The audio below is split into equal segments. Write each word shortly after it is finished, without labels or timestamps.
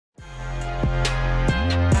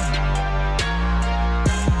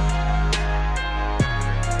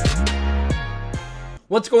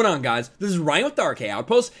What's going on, guys? This is Ryan with the RK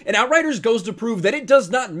Outpost, and Outriders goes to prove that it does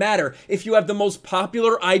not matter if you have the most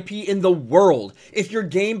popular IP in the world, if your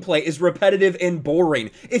gameplay is repetitive and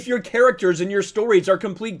boring, if your characters and your stories are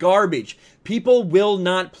complete garbage. People will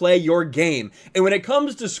not play your game. And when it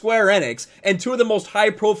comes to Square Enix, and two of the most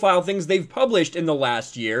high-profile things they've published in the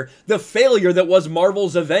last year, the failure that was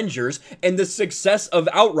Marvel's Avengers, and the success of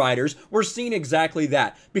Outriders, we're seeing exactly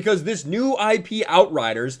that. Because this new IP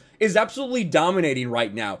Outriders is absolutely dominating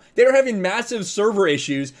right now. They're having massive server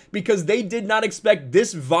issues because they did not expect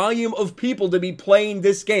this volume of people to be playing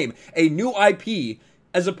this game. A new IP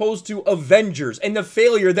as opposed to Avengers and the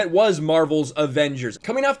failure that was Marvel's Avengers.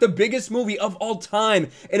 Coming off the biggest movie of all time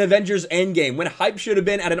in Avengers Endgame, when hype should have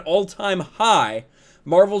been at an all-time high,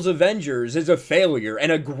 Marvel's Avengers is a failure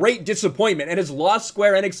and a great disappointment and has lost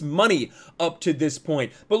Square Enix money up to this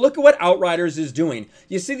point. But look at what Outriders is doing.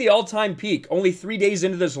 You see the all-time peak, only 3 days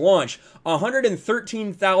into this launch,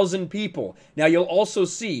 113,000 people. Now you'll also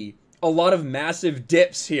see a lot of massive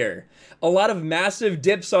dips here. A lot of massive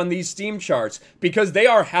dips on these Steam charts because they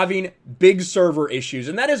are having big server issues.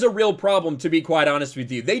 And that is a real problem, to be quite honest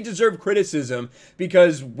with you. They deserve criticism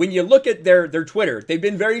because when you look at their Twitter, they've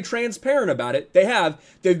been very transparent about it.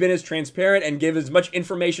 They've been as transparent and give as much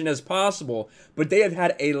information as possible. But they have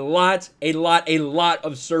had a lot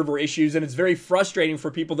of server issues, and it's very frustrating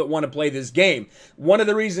for people that want to play this game. One of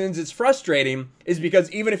the reasons it's frustrating is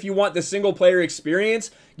because even if you want the single player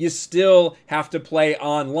experience, you still have to play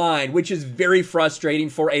online, which is very frustrating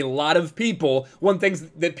for a lot of people. One thing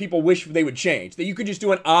that people wish they would change, that you could just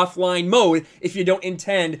do an offline mode if you don't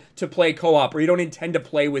intend to play co-op or you don't intend to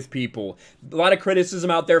play with people. A lot of criticism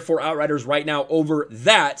out there for Outriders right now over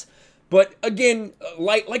that. But again,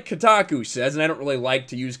 like Kotaku says, and I don't really like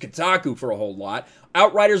to use Kotaku for a whole lot,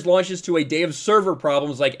 Outriders launches to a day of server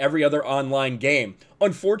problems like every other online game.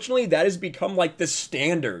 Unfortunately, that has become like the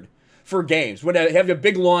standard for games. When they have a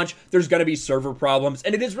big launch, there's going to be server problems,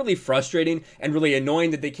 and it is really frustrating and really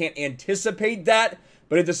annoying that they can't anticipate that,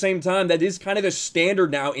 but at the same time, that is kind of the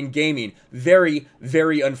standard now in gaming. Very,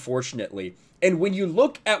 very unfortunately. And when you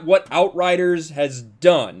look at what Outriders has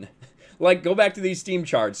done, like, go back to these Steam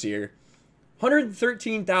charts here,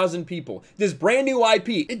 113,000 people. This brand new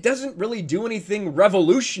IP, it doesn't really do anything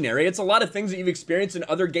revolutionary. It's a lot of things that you've experienced in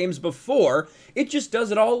other games before. It just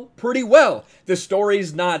does it all pretty well. The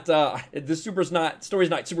story's not, story's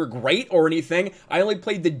not super great or anything. I only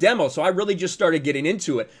played the demo, so I really just started getting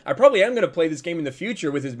into it. I probably am going to play this game in the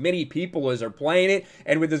future with as many people as are playing it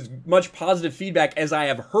and with as much positive feedback as I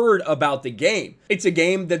have heard about the game. It's a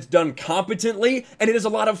game that's done competently, and it is a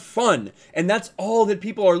lot of fun. And that's all that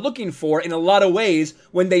people are looking for in a lot of ways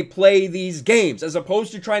when they play these games, as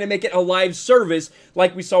opposed to trying to make it a live service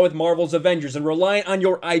like we saw with Marvel's Avengers and relying on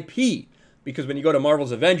your IP. Because when you go to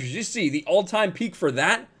Marvel's Avengers, you see the all-time peak for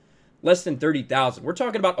that, less than 30,000. We're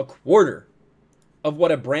talking about a quarter of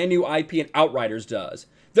what a brand new IP in Outriders does.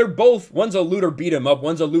 They're both, one's a looter beat 'em up,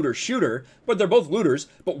 one's a looter shooter, but they're both looters,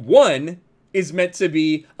 but one is meant to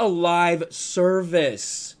be a live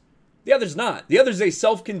service. The other's not. The other's a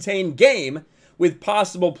self-contained game with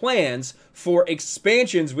possible plans for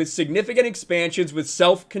expansions, with significant expansions with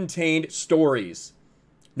self-contained stories.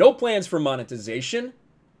 No plans for monetization.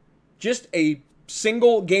 Just a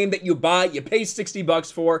single game that you buy, you pay 60 bucks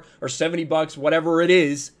for, or 70 bucks, whatever it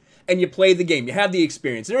is, and you play the game. You have the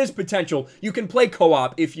experience. There is potential. You can play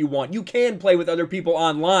co-op if you want. You can play with other people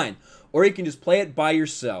online, or you can just play it by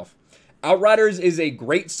yourself. Outriders is a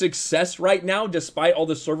great success right now, despite all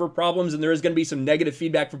the server problems, and there is going to be some negative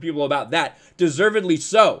feedback from people about that. Deservedly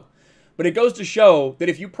so. But it goes to show that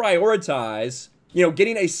if you prioritize,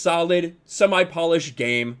 getting a solid, semi-polished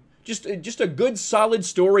game, just a good, solid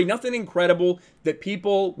story, nothing incredible, that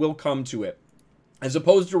people will come to it. As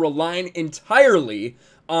opposed to relying entirely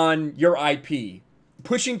on your IP.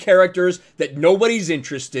 Pushing characters that nobody's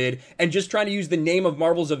interested, and just trying to use the name of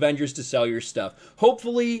Marvel's Avengers to sell your stuff.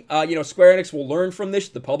 Hopefully, Square Enix will learn from this,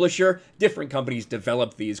 the publisher. Different companies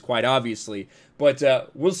develop these, quite obviously. But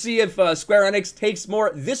we'll see if Square Enix takes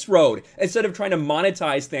more this road, instead of trying to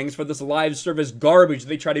monetize things for this live service garbage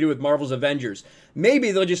they try to do with Marvel's Avengers.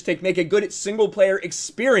 Maybe they'll just make a good single-player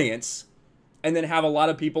experience, and then have a lot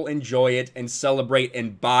of people enjoy it and celebrate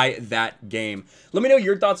and buy that game. Let me know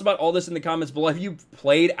your thoughts about all this in the comments below. Have you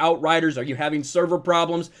played Outriders? Are you having server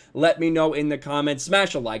problems? Let me know in the comments.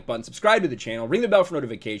 Smash a like button, subscribe to the channel, ring the bell for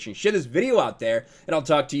notifications, share this video out there, and I'll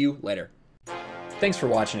talk to you later. Thanks for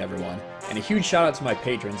watching, everyone, and a huge shout out to my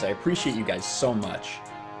patrons. I appreciate you guys so much.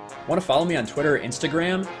 Want to follow me on Twitter or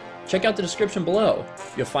Instagram? Check out the description below.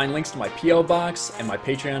 You'll find links to my P.O. box and my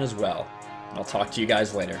Patreon as well. And I'll talk to you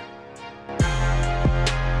guys later.